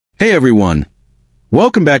Hey everyone,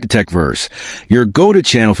 welcome back to TechVerse, your go-to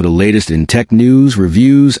channel for the latest in tech news,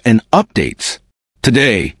 reviews, and updates.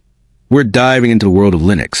 Today, we're diving into the world of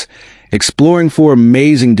Linux, exploring 4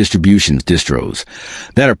 amazing distros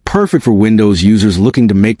that are perfect for Windows users looking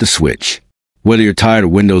to make the switch. Whether you're tired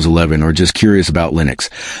of Windows 11 or just curious about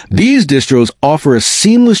Linux, these distros offer a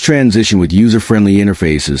seamless transition with user-friendly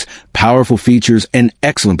interfaces, powerful features, and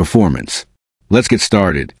excellent performance. Let's get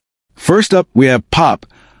started. First up, we have Pop_OS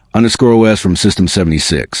from System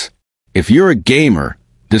 76. If you're a gamer,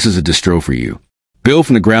 this is a distro for you. Built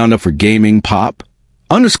from the ground up for gaming,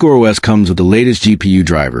 Pop_OS comes with the latest GPU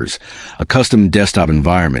drivers, a custom desktop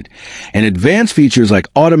environment, and advanced features like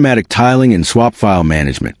automatic tiling and swap file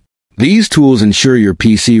management. These tools ensure your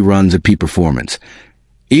PC runs at peak performance,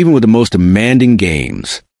 even with the most demanding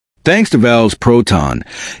games. Thanks to Valve's Proton,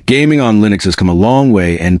 gaming on Linux has come a long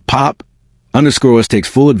way, and Pop_OS takes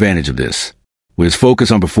full advantage of this. With its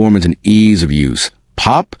focus on performance and ease of use,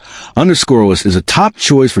 Pop_OS is a top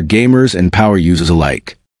choice for gamers and power users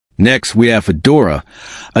alike. Next, we have Fedora,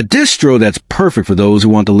 a distro that's perfect for those who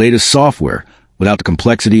want the latest software without the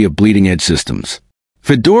complexity of bleeding-edge systems.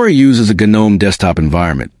 Fedora uses a GNOME desktop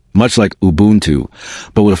environment, much like Ubuntu,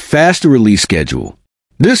 but with a faster release schedule.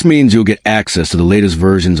 This means you'll get access to the latest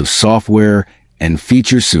versions of software and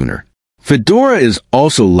features sooner. Fedora is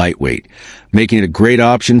also lightweight, making it a great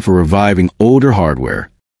option for reviving older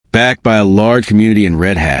hardware. Backed by a large community in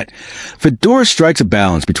Red Hat, Fedora strikes a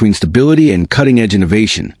balance between stability and cutting-edge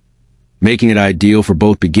innovation, making it ideal for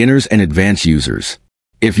both beginners and advanced users.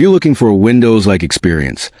 If you're looking for a Windows-like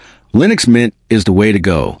experience, Linux Mint is the way to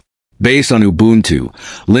go. Based on Ubuntu,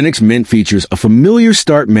 Linux Mint features a familiar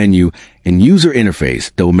start menu and user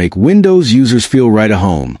interface that will make Windows users feel right at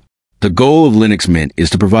home. The goal of Linux Mint is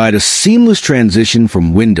to provide a seamless transition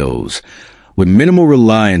from Windows with minimal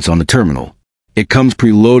reliance on the terminal. It comes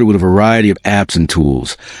preloaded with a variety of apps and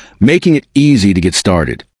tools, making it easy to get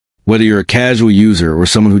started. Whether you're a casual user or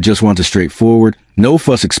someone who just wants a straightforward,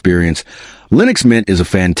 no-fuss experience, Linux Mint is a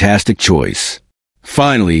fantastic choice.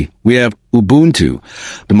 Finally, we have Ubuntu,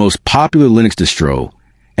 the most popular Linux distro,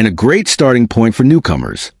 and a great starting point for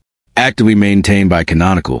newcomers. Actively maintained by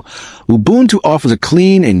Canonical, Ubuntu offers a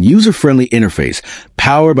clean and user-friendly interface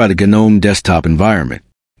powered by the GNOME desktop environment.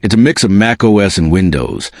 It's a mix of macOS and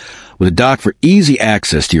Windows, with a dock for easy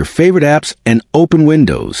access to your favorite apps and open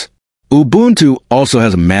windows. Ubuntu also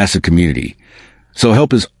has a massive community, so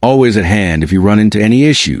help is always at hand if you run into any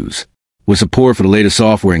issues. With support for the latest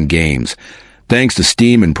software and games, thanks to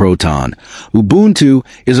Steam and Proton, Ubuntu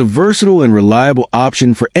is a versatile and reliable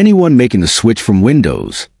option for anyone making the switch from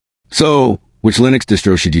Windows. So, which Linux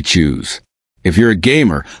distro should you choose? If you're a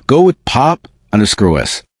gamer, go with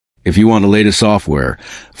Pop_OS. If you want the latest software,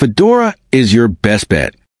 Fedora is your best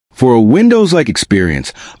bet. For a Windows-like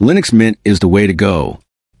experience, Linux Mint is the way to go.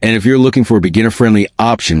 And if you're looking for a beginner-friendly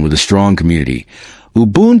option with a strong community,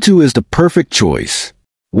 Ubuntu is the perfect choice.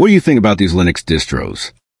 What do you think about these Linux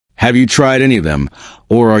distros? Have you tried any of them,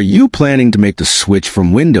 or are you planning to make the switch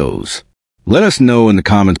from Windows? Let us know in the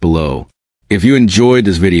comments below. If you enjoyed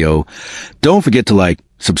this video, don't forget to like,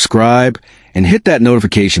 subscribe, and hit that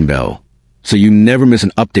notification bell so you never miss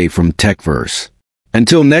an update from TechVerse.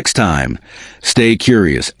 Until next time, stay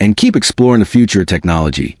curious and keep exploring the future of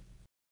technology.